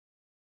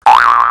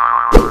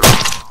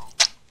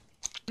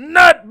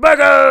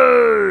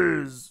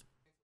Nutbuggers!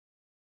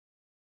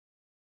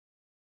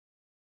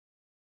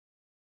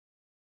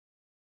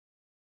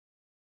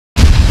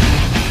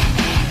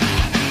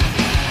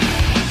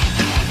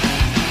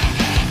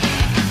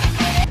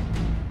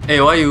 Hey,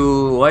 why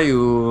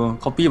you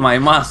copy my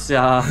mask,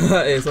 yeah?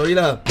 Hey, sorry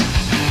lah.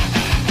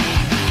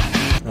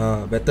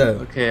 Better.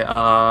 Okay,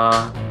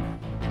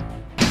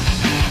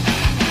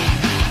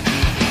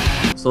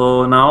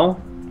 so now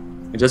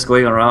we're just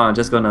going around. I'm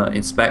just gonna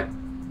inspect.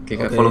 Okay,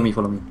 Okay. follow me.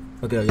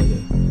 Okay.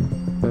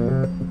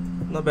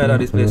 Not bad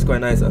this place quite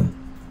nice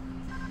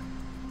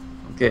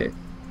Okay.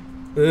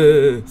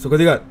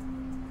 Security guard.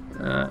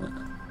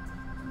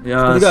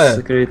 Yeah, Security guard.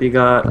 security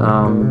guard.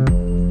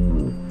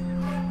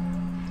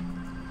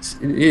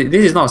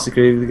 This is not a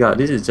security guard.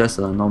 This is just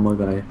a normal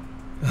guy.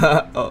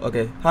 Oh,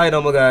 okay. Hi,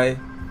 normal guy.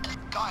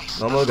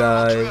 Normal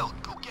guy.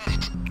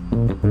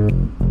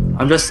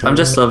 I'm just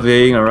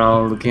surveying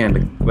around, looking at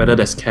whether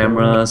there's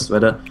cameras.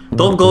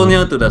 Don't go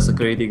near to the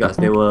security guards.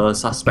 They were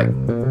suspect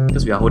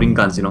because we are holding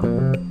guns. You know,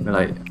 we're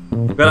like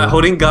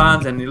holding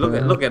guns, and you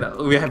look at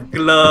we have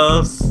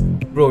gloves.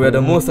 Bro, we're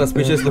the most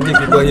suspicious looking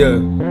people here.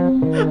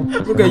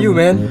 Look at you,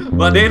 man.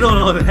 But they don't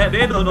know that.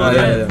 They don't know that.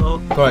 Yeah.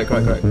 So Correct.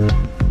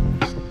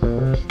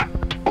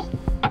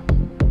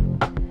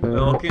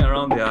 we're walking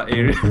around their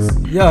areas.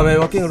 Yeah, man,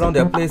 walking around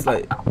their place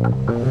like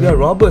we are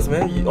robbers,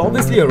 man. You're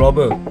obviously a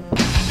robber.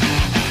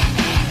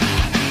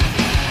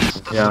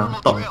 Yeah,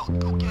 top.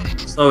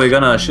 So we're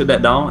gonna shoot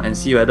that down and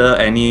see whether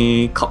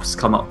any cops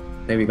come out.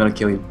 Then we're gonna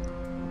kill him.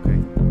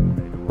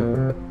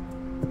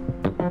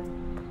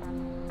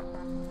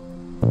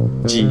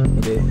 G.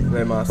 Okay,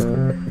 wear mask.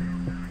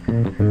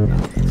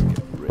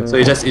 So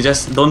you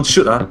just don't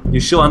shoot You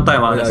shoot one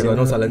time Yeah, I got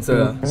no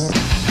silencer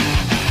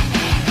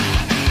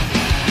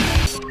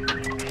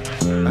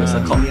There's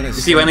a cop. You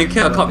see, when you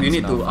kill a cop, you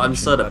need to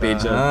answer the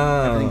pager.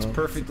 Everything's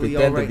perfectly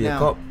Pretend all to right be a now.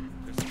 cop.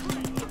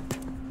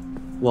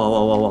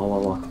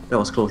 Wow. That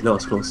was close. You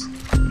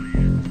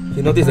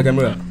notice the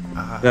camera?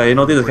 Yeah, you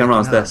noticed the camera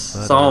upstairs.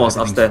 Someone was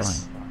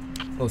upstairs.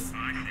 Close.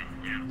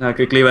 I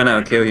quickly went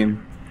and killed him.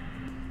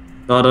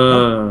 No.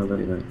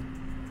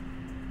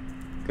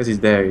 Because he's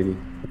there already.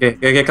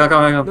 Okay,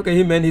 come. Look at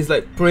him, man. He's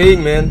like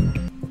praying, man.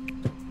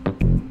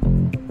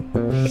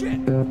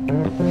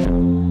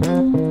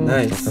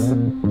 Nice.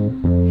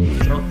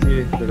 Don't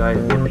see the guy.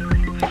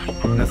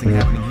 Nothing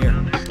happening here.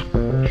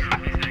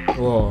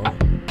 Whoa.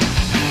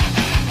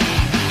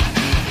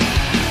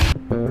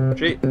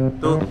 3,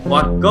 2,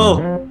 1, go!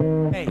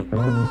 Hey.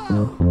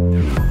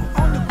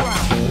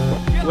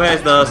 Where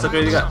is the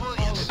security guard?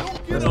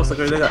 There's no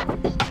security guard.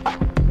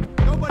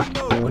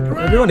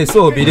 Everyone is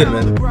so obedient,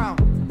 man.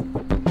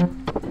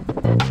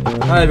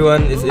 Hi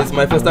everyone, it's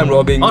my first time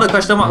robbing. Oh, the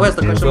question mark. Where's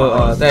the question So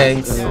mark?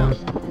 thanks.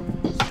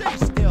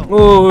 Still.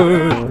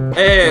 Oh,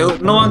 Hey,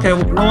 no one can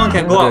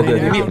go out. Okay.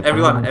 We need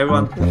everyone.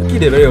 Lucky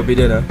they're very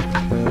obedient.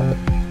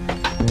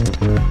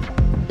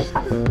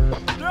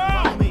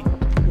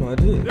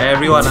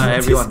 Everyone.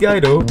 This guy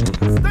though.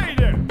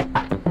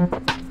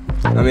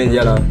 I mean,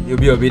 yeah lah. You'll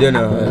be obedient.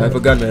 I have a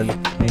gun, man.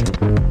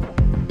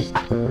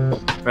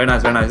 Very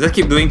nice. Just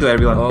keep doing to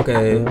everyone.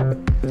 Okay.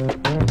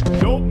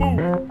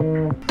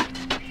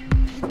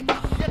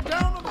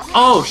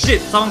 Oh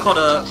shit! Someone called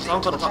the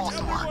cops.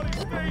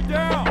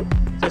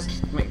 Just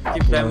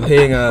keep them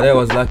Hang, that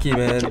was lucky,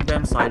 man. keep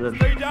them silent.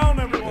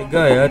 That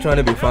guy trying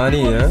to be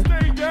funny, I'm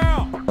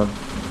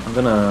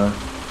gonna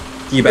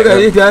key back Look at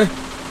this guy.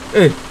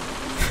 Hey,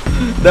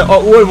 the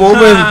awkward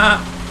moment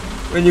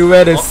when you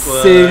wear the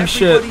Awkward. same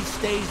shirt. Everybody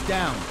stays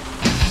down.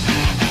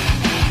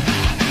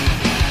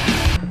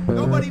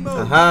 Nobody move.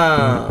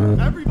 Aha.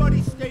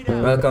 Everybody stay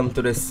down. Welcome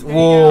to this.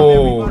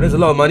 Whoa, there's a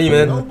lot of money,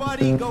 man.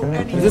 Nobody go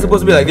anywhere. Is this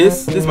supposed to be like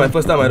this? This is my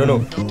first time. I don't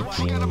know.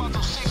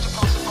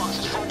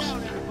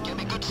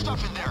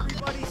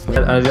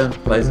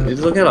 But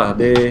it's okay lah.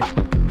 They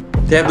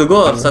have to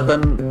go a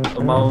certain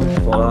amount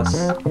for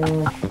us.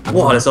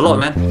 Wow, there's a lot,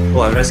 man.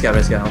 Oh, I'm very scared.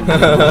 I'm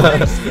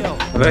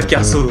very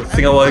kiasu.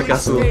 Singapore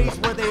kiasu. I'm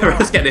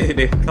very scared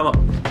they come up.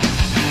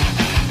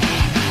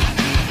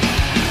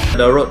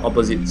 The road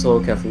opposite, so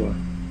careful.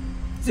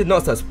 Is it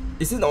not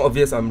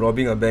obvious I'm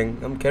robbing a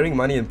bank? I'm carrying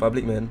money in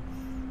public, man.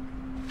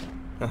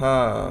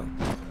 Aha.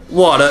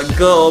 Wow, that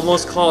girl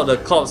almost called the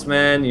cops,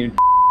 man. You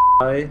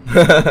guy.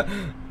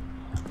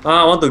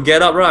 I want to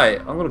get up,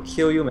 right? I'm gonna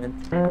kill you, man.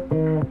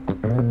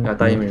 Yeah,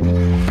 tie him in.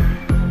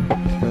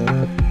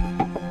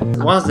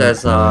 Once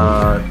there's 2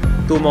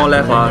 more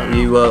left,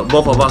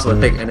 both of us will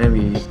take, and then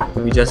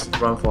we just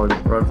run for it.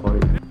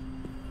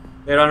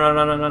 Hey, run.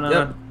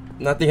 Yep.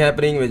 Nothing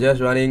happening. We're just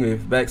running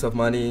with bags of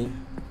money.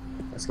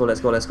 Let's go.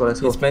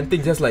 He's panting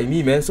just like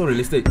me, man. So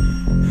realistic.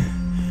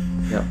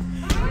 Yep.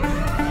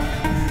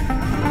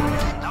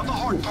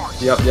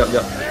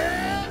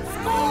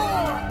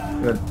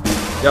 Good.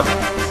 Yep.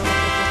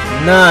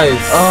 Nice.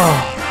 Oh.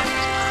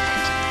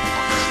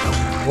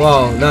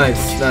 Wow,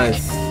 nice.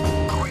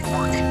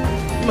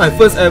 My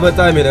first ever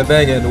time in a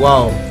bank, and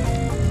wow,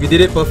 we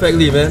did it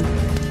perfectly, man.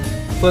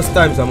 First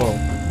time somehow.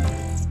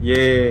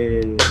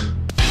 Yay.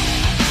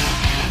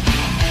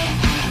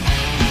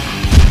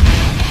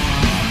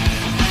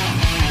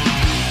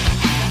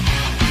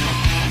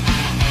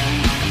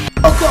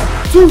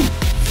 Welcome to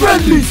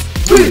Friendlies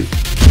with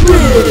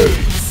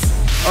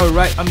Friends.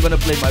 Alright, I'm gonna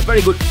play my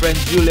very good friend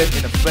Julian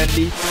in a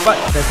friendly, but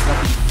there's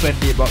nothing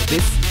friendly about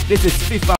this. This is FIFA